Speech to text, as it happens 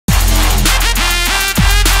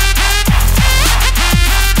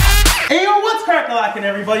Lacking,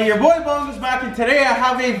 everybody. Your boy Bongo's back, and today I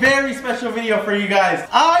have a very special video for you guys.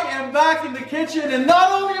 I am back in the kitchen, and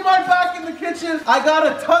not only am I back in the kitchen, I got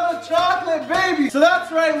a ton of chocolate, baby. So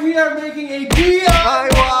that's right, we are making a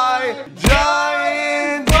DIY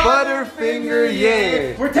Giant Butterfinger,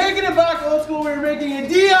 yeah. We're taking it back old school. We're making a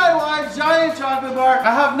DIY giant chocolate bar.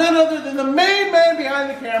 I have none other than the main man behind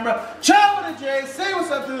the camera, Chow with a J. Say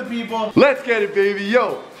what's up to the people. Let's get it, baby.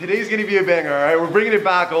 Yo, today's gonna be a banger, all right? We're bringing it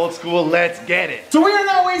back old school. Let's get it. So we are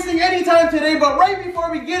not wasting any time today, but right before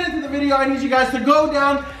we get into the video, I need you guys to go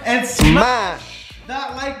down and smash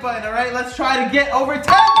that like button, all right? Let's try to get over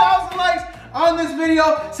 10,000 likes on this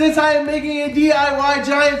video since I am making a DIY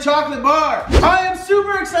giant chocolate bar. I am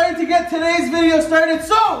super excited to get today's video started,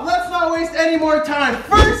 so let's not waste any more time.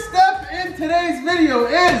 First step in today's video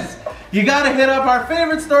is you gotta hit up our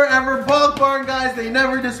favorite store ever, Bulk Barn, guys. They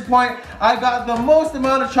never disappoint. I got the most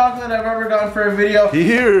amount of chocolate I've ever gotten for a video.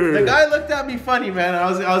 Here. The guy looked at me funny, man.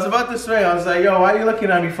 I was about to swing. I was like, yo, why are you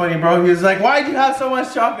looking at me funny, bro? He was like, why'd you have so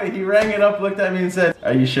much chocolate? He rang it up, looked at me and said,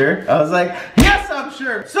 are you sure? I was like, yes, I'm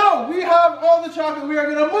sure. So we have all the chocolate. We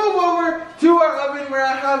are gonna move over to our oven where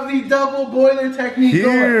I have the double boiler technique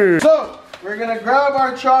going. So we're gonna grab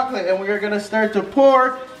our chocolate and we're gonna start to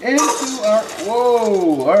pour into our,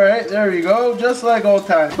 whoa, all right, there we go, just like old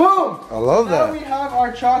times. Boom! I love that. Now we have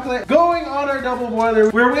our chocolate going on our double boiler.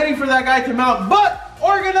 We're waiting for that guy to melt, but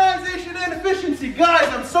organization and efficiency. Guys,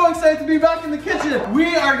 I'm so excited to be back in the kitchen.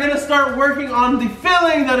 We are gonna start working on the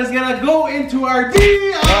filling that is gonna go into our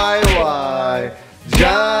DIY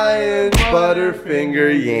Giant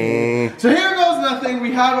Butterfinger, yeah. So here goes nothing.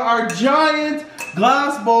 We have our giant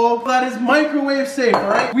glass bowl that is microwave safe, all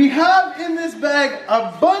right? We have in this bag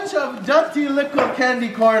a bunch of Dusty liquid candy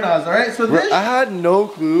cornas, all right? So this, I had no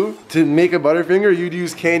clue to make a Butterfinger you'd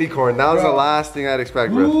use candy corn. That was the last thing I'd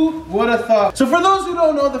expect, bro. Who would have thought? So for those who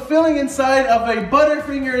don't know, the filling inside of a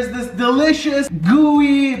Butterfinger is this delicious,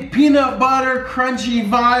 gooey, peanut butter, crunchy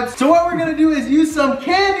vibes. So what we're gonna do is use some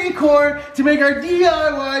candy corn to make our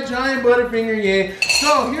DIY giant Butterfinger, yay.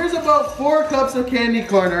 So here's about 4 cups of candy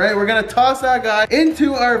corn, all right? We're gonna toss that guy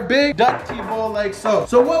into our big Dusty bowl like so.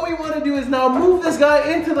 So what we want to do is now move this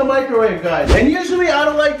guy into the microwave, guys. And usually I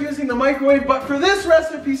don't like using the microwave, but for this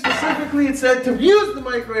recipe specifically, it said to use the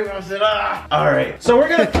microwave. I said, all right. So we're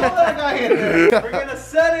gonna throw that guy in there. We're gonna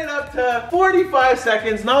set it up to 45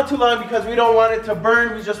 seconds, not too long because we don't want it to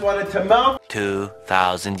burn. We just want it to melt.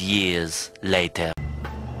 2,000 years later.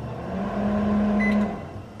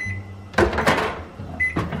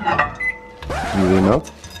 You really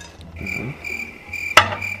melt?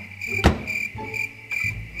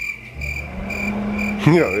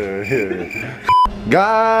 Yeah.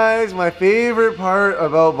 Guys, my favorite part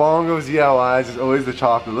about Bongo's DIYs is always the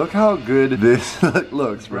chocolate. Look how good this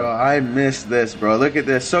looks, bro. Bro, I miss this, bro. Look at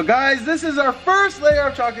this. So guys, this is our first layer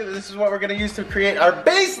of chocolate. This is what we're gonna use to create our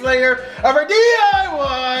base layer of our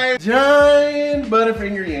DIY Giant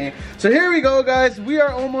Butterfinger, yeah. So here we go, guys. We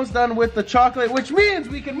are almost done with the chocolate, which means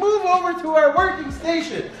we can move over to our working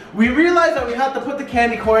station. We realized that we had to put the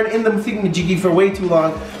candy corn in the thingamajiggy for way too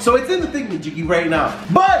long, so it's in the thingamajiggy right now.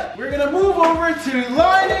 But we're gonna move over to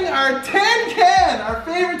lining our tin can, our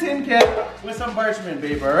favorite tin can, with some parchment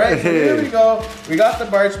paper, all right? So here we go. We got the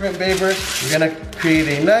parchment paper. We're gonna create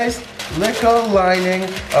a nice little lining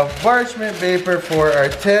of parchment paper for our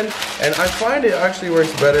tin, and I find it actually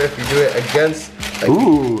works better if you do it against, like,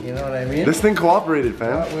 ooh, you know what I mean? This thing cooperated,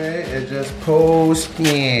 fam. That way it just pulls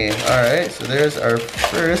in. All right, so there's our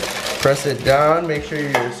first. Press it down. Make sure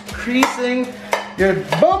you're creasing. You're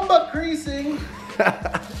bumba creasing.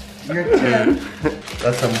 Your tin.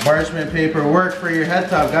 That's some parchment paper work for your head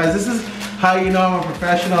top, guys. This is how you know I'm a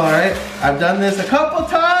professional, all right? I've done this a couple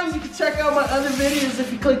times. You can check out my other videos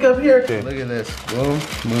if you click up here. Okay. Look at this. Boom.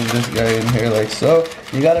 Move this guy in here like so.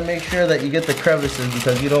 You gotta make sure that you get the crevices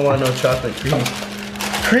because you don't want no chocolate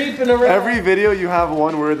creeping around. Every video you have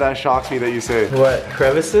one word that shocks me that you say. What?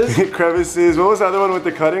 Crevices? Crevices. What was the other one with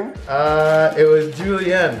the cutting? It was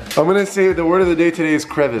julienne. I'm gonna say the word of the day today is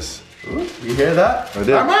crevice. Ooh, you hear that? I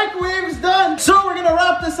did. Our microwave is done. So we're gonna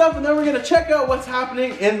wrap this up and then we're gonna check out what's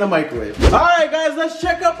happening in the microwave. All right, guys, let's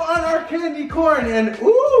check up on our candy corn. And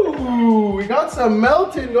ooh, we got some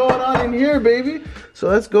melting going on in here, baby. So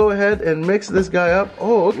let's go ahead and mix this guy up.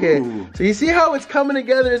 Oh, okay. Ooh. So you see how it's coming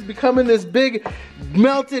together? It's becoming this big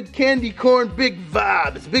melted candy corn, big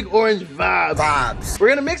vibes, big orange vibes. We're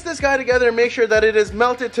gonna mix this guy together and make sure that it is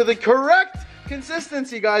melted to the correct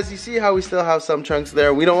consistency, guys. You see how we still have some chunks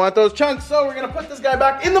there. We don't want those chunks, so we're gonna put this guy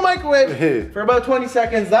back in the microwave for about 20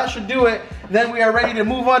 seconds. That should do it. Then we are ready to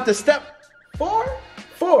move on to step 4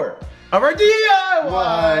 of our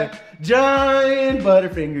DIY Giant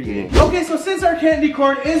Butterfinger, yeah. Okay, so since our candy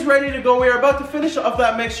corn is ready to go, we are about to finish off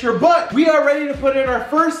that mixture, but we are ready to put in our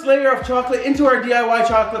first layer of chocolate into our DIY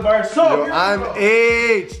chocolate bar. So Yo, I'm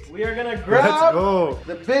aged. we are gonna grab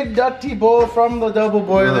the big ducty bowl from the double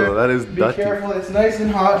boiler. Oh, that is Be ducty. careful, it's nice and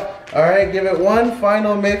hot. All right, give it one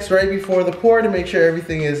final mix right before the pour to make sure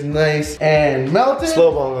everything is nice and melted.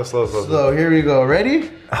 Slow, Bongo, slow. So here we go, ready?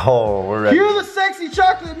 Oh, we're ready. Cue the sexy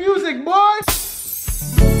chocolate music, boys!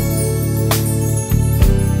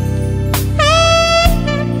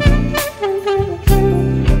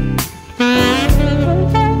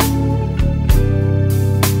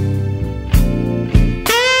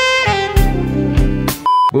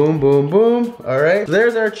 Boom, boom, boom. All right, so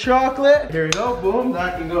there's our chocolate. Here we go, boom,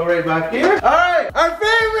 that can go right back here. All right, our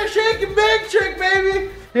favorite shake and bake trick,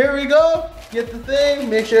 baby. Here we go, get the thing,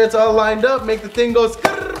 make sure it's all lined up, make the thing go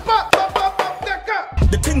skrrr, pop, pop, pop, pop, pop, pop.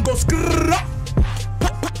 The thing goes skrrr,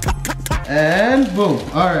 and boom.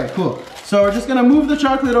 All right, cool. So we're just gonna move the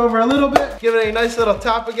chocolate over a little bit, give it a nice little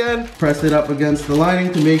tap again, press it up against the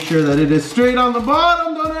lining to make sure that it is straight on the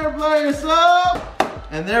bottom. Don't ever play yourself.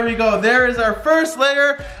 And there we go, there is our first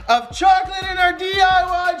layer of chocolate in our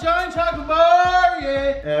DIY giant chocolate bar,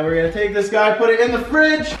 yay! And we're gonna take this guy, put it in the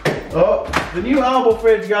fridge. Oh, the new elbow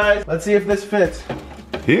fridge, guys. Let's see if this fits.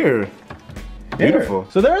 Here. Beautiful.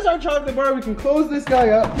 So there's our chocolate bar, we can close this guy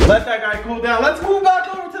up. Let that guy cool down. Let's move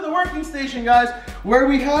back over to the working station, guys, where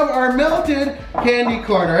we have our melted candy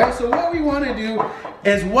corn, all right? So what we wanna do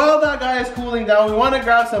is while that guy is cooling down, we want to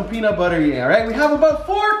grab some peanut butter, yeah, right? We have about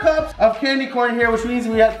 4 cups of candy corn here, which means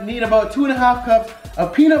we need about 2.5 cups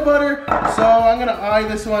of peanut butter. So I'm gonna eye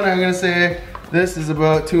this one. I'm gonna say this is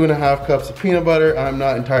about 2.5 cups of peanut butter. I'm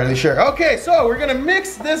not entirely sure. Okay, so we're gonna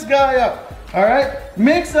mix this guy up. All right,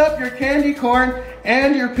 mix up your candy corn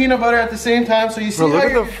and your peanut butter at the same time. So you see, bro, look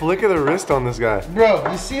at the flick of the wrist on this guy.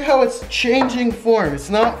 Bro, you see how it's changing form. It's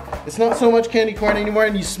not so much candy corn anymore,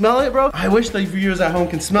 and you smell it, bro. I wish the viewers at home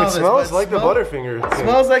can smell this. It smells like the Butterfinger. It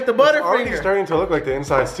smells like the Butterfinger. It's already starting to look like the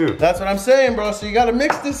insides too. That's what I'm saying, bro. So you gotta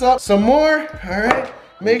mix this up some more, all right?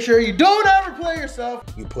 Make sure you don't ever play yourself.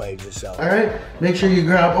 You played yourself. All right, make sure you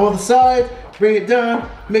grab all the sides, bring it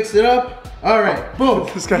down, mix it up. All right, boom.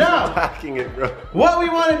 This guy's now, attacking it, bro. What we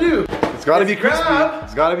wanna do, it's gotta be crispy.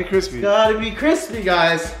 It's gotta be crispy. It's gotta be crispy,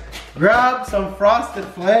 guys. Grab some Frosted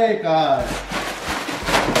Flake, guys.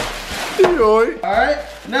 All right,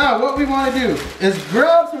 now what we want to do is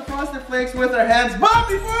grab some Frosted Flakes with our hands. But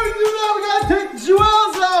before we do that, we gotta take the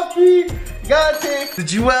jewels off, Pete. You gotta take the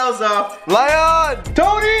jewels off. Lion!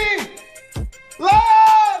 Tony!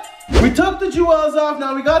 Lion! We took the jewels off.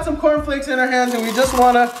 Now we got some cornflakes in our hands, and we just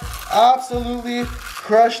want to absolutely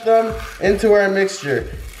crush them into our mixture.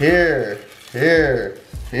 Here.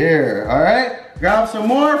 All right, grab some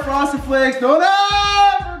more Frosted Flakes. Don't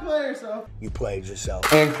ever play yourself. You played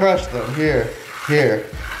yourself. And crush them. Here,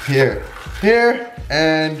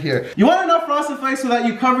 and here. You want enough Frosted Flakes so that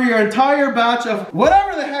you cover your entire batch of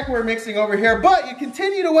whatever the heck we're mixing over here, but you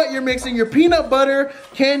continue to wet your mixing, your peanut butter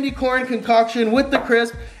candy corn concoction with the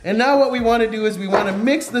crisp. And now what we want to do is we want to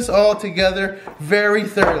mix this all together very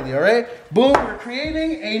thoroughly, all right? Boom, we're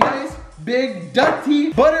creating a nice big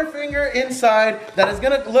ducty Butterfinger inside that is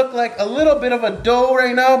gonna look like a little bit of a dough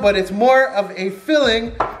right now, but it's more of a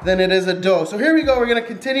filling than it is a dough. So here we go, we're gonna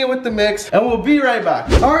continue with the mix and we'll be right back.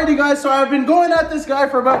 Alrighty guys, so I've been going at this guy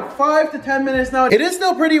for about 5 to 10 minutes now. It is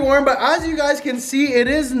still pretty warm, but as you guys can see, it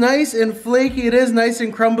is nice and flaky, it is nice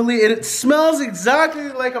and crumbly. It smells exactly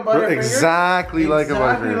like a Butterfinger. Exactly like a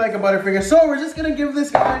Butterfinger. So we're just gonna give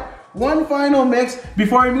this guy one final mix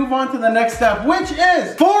before we move on to the next step, which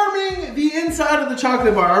is forming the inside of the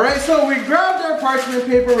chocolate bar, all right? So we grabbed our parchment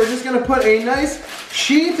paper. We're just gonna put a nice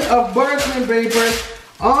sheet of parchment paper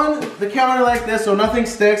on the counter like this so nothing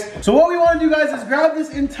sticks. So what we wanna do, guys, is grab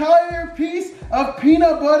this entire piece of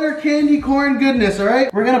peanut butter candy corn goodness, all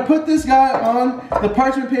right? We're gonna put this guy on the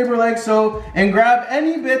parchment paper like so and grab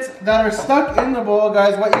any bits that are stuck in the bowl,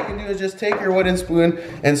 guys. What you can do is just take your wooden spoon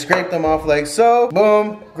and scrape them off like so.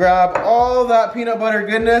 Boom, grab all that peanut butter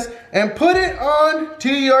goodness and put it on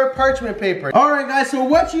to your parchment paper. All right, guys, so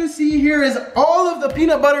what you see here is all of the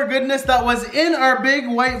peanut butter goodness that was in our big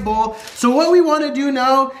white bowl. So what we wanna do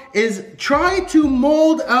now is try to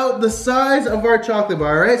mold out the size of our chocolate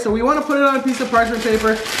bar, all right? So we wanna put it on a piece of parchment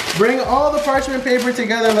paper, bring all the parchment paper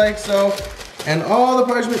together like so, and all the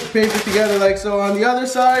parchment paper together like so on the other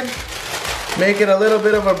side. Make it a little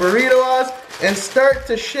bit of a burrito-os and start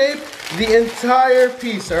to shape the entire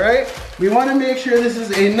piece, all right? We wanna make sure this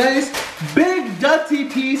is a nice, big, ducty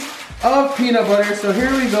piece of peanut butter. So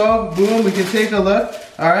here we go, boom, we can take a look.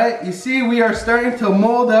 All right, you see we are starting to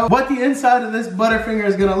mold out what the inside of this Butterfinger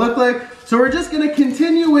is gonna look like. So we're just gonna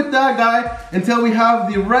continue with that guy until we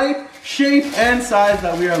have the right shape and size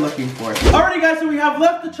that we are looking for. Alrighty guys, so we have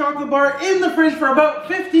left the chocolate bar in the fridge for about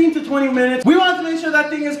 15 to 20 minutes. We want to make sure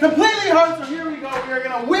that thing is completely hard, so here we go. We are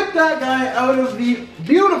gonna whip that guy out of the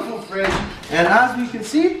beautiful fridge. And as we can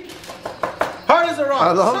see, hard as a rock.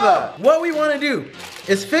 I love that. What we wanna do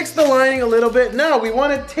is fix the lining a little bit. Now we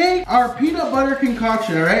wanna take our peanut butter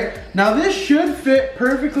concoction, all right? Now this should fit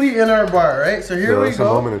perfectly in our bar, right? So here we That's go.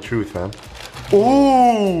 a moment of truth, fam.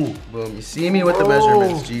 Ooh! Boom, you see me with the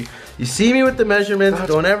measurements, G. You see me with the measurements,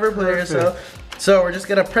 don't ever play yourself. So we're just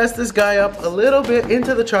gonna press this guy up a little bit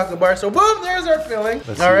into the chocolate bar. So boom, there's our filling.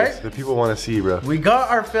 All right. The people want to see, bro. We got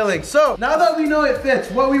our filling. So now that we know it fits,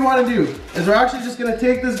 what we want to do is we're actually just gonna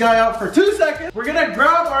take this guy out for 2 seconds. We're gonna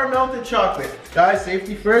grab our melted chocolate. Guys,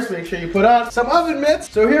 safety first, make sure you put on some oven mitts.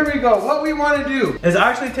 So here we go. What we want to do is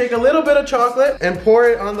actually take a little bit of chocolate and pour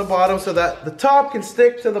it on the bottom so that the top can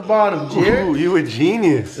stick to the bottom. Ooh, you a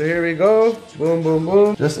genius. So here we go. Boom, boom,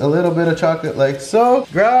 boom. Just a little bit of chocolate like so.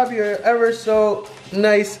 Grab your ever so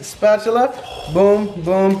nice spatula. Boom,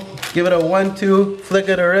 boom. Give it a 1-2 flick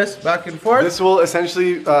of the wrist, back and forth. This will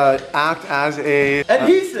essentially act as a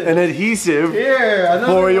an adhesive here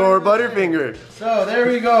for your Butterfinger. So there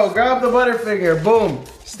we go. Grab the Butterfinger. Boom.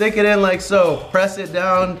 Stick it in like so. Press it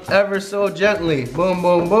down ever so gently. Boom,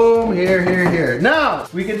 boom, boom. Here, here, here. Now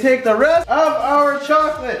we can take the rest of our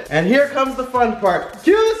chocolate, and here comes the fun part.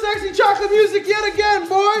 Cue the sexy chocolate music yet again,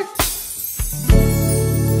 boy.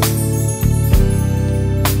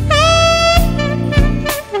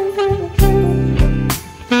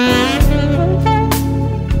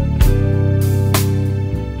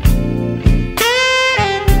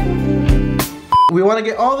 We want to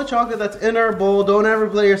get all the chocolate that's in our bowl. Don't ever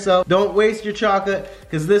play yourself. Don't waste your chocolate,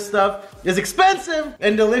 because this stuff is expensive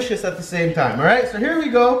and delicious at the same time, all right? So here we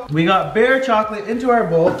go. We got bare chocolate into our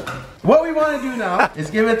bowl. What we want to do now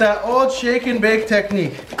is give it that old shake and bake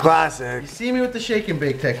technique. Classic. You see me with the shake and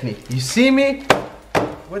bake technique. You see me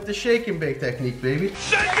with the shake and bake technique, baby.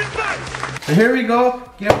 Shake and bake! So here we go.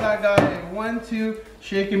 Give that guy a 1-2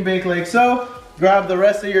 shake and bake like so. Grab the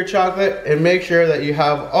rest of your chocolate and make sure that you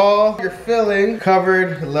have all your filling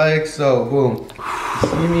covered like so. Boom.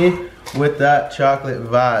 See me with that chocolate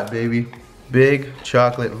vibe, baby. Big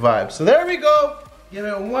chocolate vibe. So there we go. Give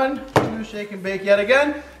it 1-2 shake and bake yet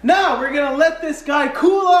again. Now we're gonna let this guy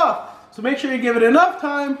cool off. So make sure you give it enough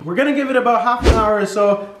time. We're gonna give it about half an hour or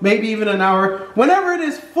so, maybe even an hour. Whenever it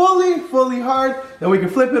is fully hard, then we can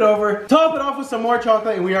flip it over, top it off with some more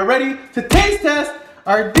chocolate, and we are ready to taste test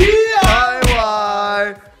our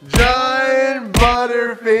DIY Giant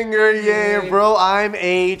Butterfinger, yeah, bro, I'm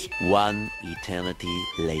 8. 1 eternity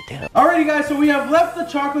later. Alrighty guys, so we have left the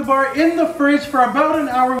chocolate bar in the fridge for about an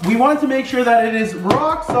hour. We want to make sure that it is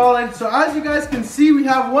rock solid. So as you guys can see, we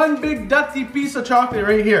have one big dirty piece of chocolate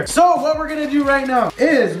right here. So what we're gonna do right now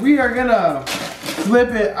is we are gonna flip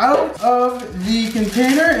it out of the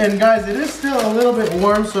container. And guys, it is still a little bit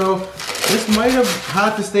warm, so this might have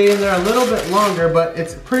had to stay in there a little bit longer, but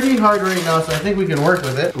it's pretty hard right now, so I think we can work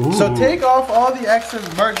with it. Ooh. So take off all the excess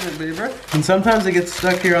parchment paper, and sometimes it gets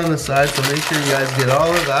stuck here on the side, so make sure you guys get all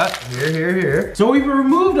of that. Here. So we've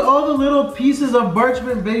removed all the little pieces of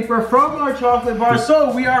parchment paper from our chocolate bar,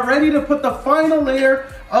 so we are ready to put the final layer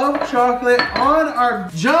of chocolate on our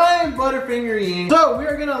Giant Butterfinger. So we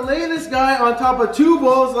are gonna lay this guy on top of 2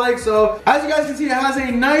 bowls like so. As you guys can see, it has a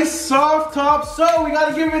nice soft top, so we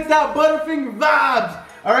gotta give it that Butterfinger vibes.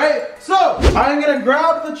 All right, so I'm gonna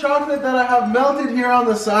grab the chocolate that I have melted here on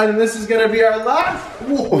the side, and this is gonna be our last.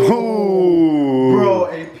 Whoa. Bro,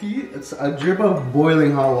 it's a drip of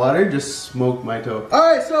boiling hot water just smoked my toe. All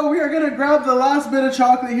right, so we are gonna grab the last bit of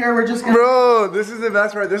chocolate here. We're just gonna. Bro, this is the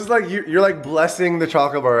best part. This is like you're like blessing the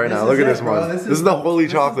chocolate bar right now. Look at this one. This is the holy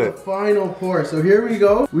chocolate. This is the final pour. So here we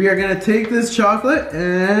go. We are gonna take this chocolate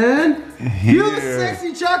and cue the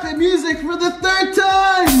sexy chocolate music for the 3rd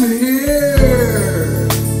time. Here.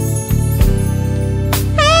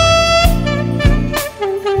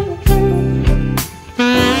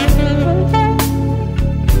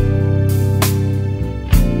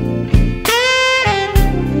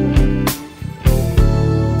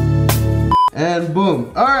 And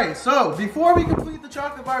boom. Alright, so before we complete the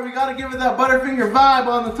chocolate bar, we gotta give it that Butterfinger vibe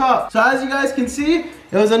on the top. So as you guys can see,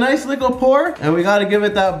 it was a nice little pour, and we gotta give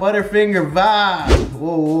it that Butterfinger vibe.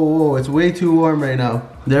 Whoa, it's way too warm right now.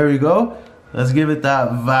 There we go. Let's give it that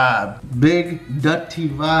vibe. Big, dirty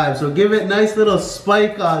vibe. So give it nice little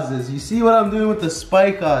spike-ozes. You see what I'm doing with the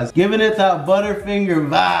spike-oz? Giving it that Butterfinger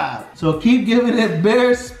vibe. So keep giving it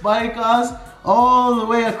bare spike-oz all the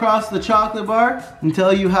way across the chocolate bar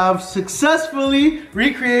until you have successfully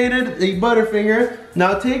recreated a Butterfinger.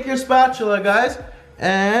 Now take your spatula, guys,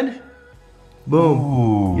 and boom.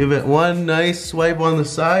 Ooh. Give it one nice swipe on the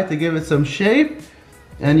side to give it some shape.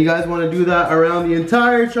 And you guys want to do that around the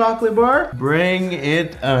entire chocolate bar. Bring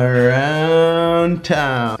it around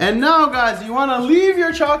town. And now, guys, you want to leave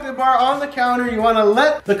your chocolate bar on the counter. You want to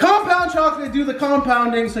let the compound chocolate do the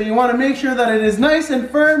compounding. So you want to make sure that it is nice and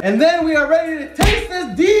firm. And then we are ready to taste this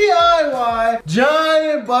DIY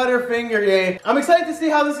Giant Butterfinger game. I'm excited to see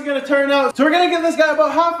how this is going to turn out. So we're going to give this guy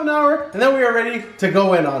about half an hour, and then we are ready to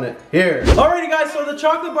go in on it. Here. Alrighty, guys, so the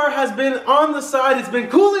chocolate bar has been on the side. It's been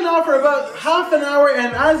cooling off for about half an hour,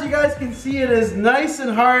 and as you guys can see, it is nice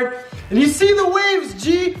and hard. And you see the waves,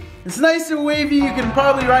 G? It's nice and wavy. You can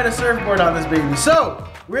probably ride a surfboard on this baby. So,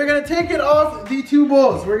 we're gonna take it off the two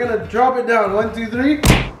bowls. We're gonna drop it down. 1, 2, 3.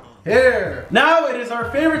 Here. Now it is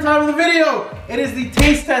our favorite time of the video. It is the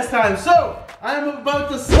taste test time. So, I am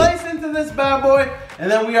about to slice into this bad boy,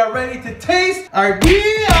 and then we are ready to taste our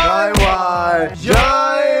DIY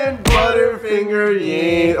Giant Butterfinger.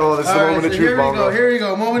 Yeah. Oh, this is the moment of truth, Bongo. Here we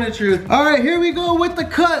go, moment of truth. All right, here we go with the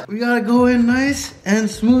cut. We gotta go in nice and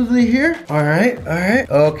smoothly here. All right.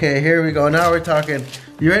 Okay, here we go. Now we're talking.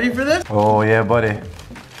 You ready for this? Oh yeah, buddy.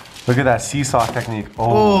 Look at that seesaw technique.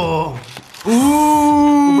 Oh.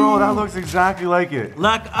 Ooh. Bro, that looks exactly like it.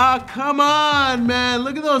 Like, come on, man.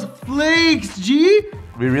 Look at those flakes, G.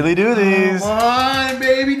 We really do these. Come on,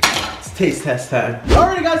 baby. It's taste test time.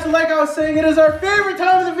 Alrighty, guys, so like I was saying, it is our favorite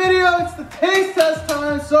time of the video. It's the taste test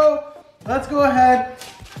time, so let's go ahead.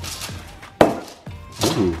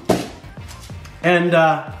 Ooh. And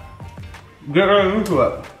get right into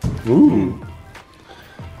it. Ooh.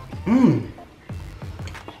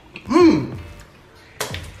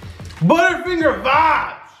 Butterfinger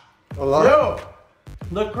vibes. A lot. Yo,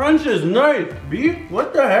 the crunch is nice, B.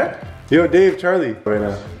 What the heck? Yo, Dave, Charlie. Right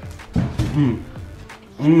now.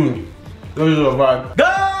 This is a vibe.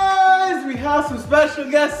 Guys, we have some special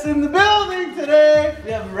guests in the building today.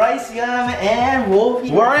 We have Rice Gum and Wolfie.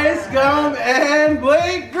 Rice Gum and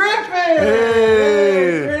Blake Griffin.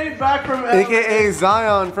 Hey. Straight back from AKA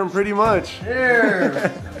Zion from Pretty Much.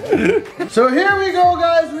 Here. So here we go,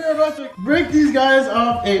 guys. We are about to break these guys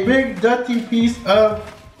off a big dirty piece of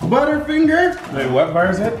Butterfinger. Wait, what bar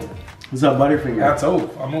is it? What's up, Butterfinger? That's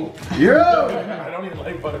oak. I'm oak. Yo! I don't even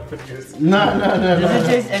like Butterfingers. No. Does it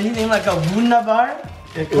taste anything like a wunderbar?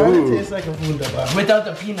 It kind of tastes like a wunderbar. Without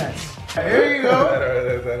the peanuts. Here you go.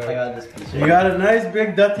 I got this piece. You got a nice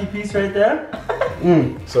big dirty piece right there.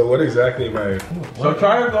 So what exactly am I? So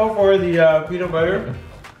try to go for the peanut butter.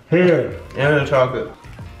 Here. And the chocolate.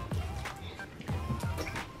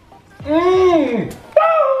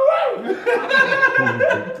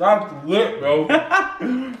 That's lit, bro.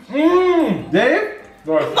 Dave?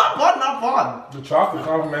 No, Not fun. the chocolate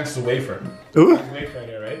complements the wafer. Ooh. There's wafer in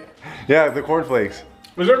here, right? Yeah, the cornflakes.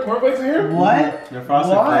 Was there cornflakes in here? What? They're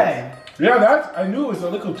frosted Why? Yeah, I knew it was a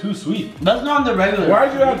little too sweet. That's not the regular.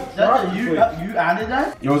 Why'd you have That's frosted you flakes? added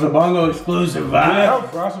that? It was a bongo exclusive Do they vibe.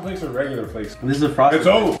 have frosted flakes or regular flakes? This is a frosted. It's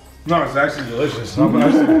oak. No, it's actually delicious. I'm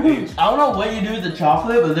actually aged. I don't know what you do with the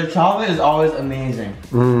chocolate, but the chocolate is always amazing.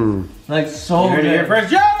 Like so Here it is. good.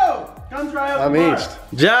 First, Joe! Come try out I'm the bar. aged.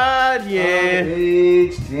 Jad, yeah.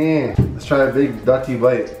 Aged. Yeah. Let's try a big dirty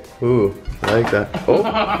bite. Ooh, I like that. Oh, you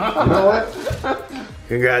know what?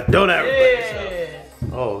 Congrats. Don't ever put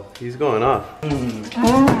yourself. Oh, he's going off.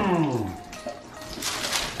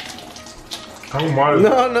 How mod is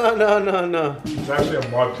No. It's actually a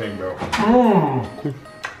mod thing, bro.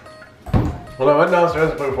 When I went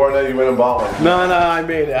downstairs before that, you went and bought one. No, I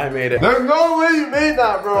made it. There's no way you made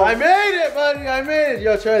that, bro. I made it, buddy. I made it.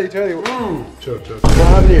 Yo, Charlie. Chill. What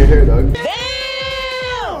happened to your hair, dog?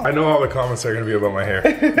 I know all the comments are gonna be about my hair.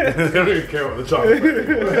 They don't even care about the chocolate.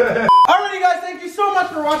 Alrighty, guys. Thank you so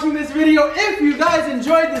much for watching this video. If you guys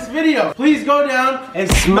enjoyed this video, please go down and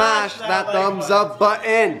Smash that thumbs up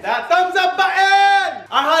button. That thumbs up button!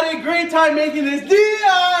 I had a great time making this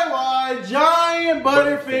DIY Giant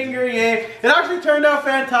Butterfinger yay. It actually turned out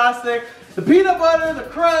fantastic. The peanut butter, the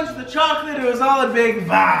crunch, the chocolate, it was all a big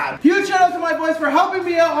vibe. Huge shout out to my boys for helping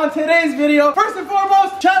me out on today's video. First and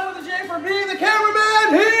foremost, Chad with a J for being the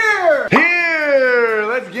cameraman here. Here,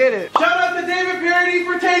 let's get it. Shout out to David Parody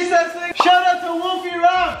for taste testing. Shout out to Wolfie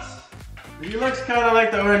Rocks. He looks kind of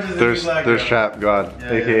like the orange is the new black. There's Trap God,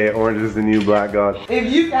 aka Orange is the new Black God.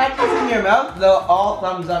 If you catch this in your mouth, they'll all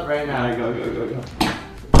thumbs up right now. Go.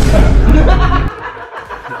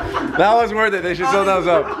 That was worth it. They should still thumbs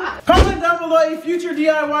up. Comment down below a future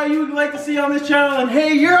DIY you would like to see on this channel, and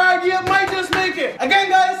hey, your idea might just make it. Again,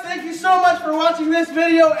 guys, thank you so much for watching this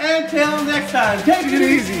video, and till next time, take it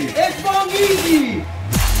easy. It's bongizzlez.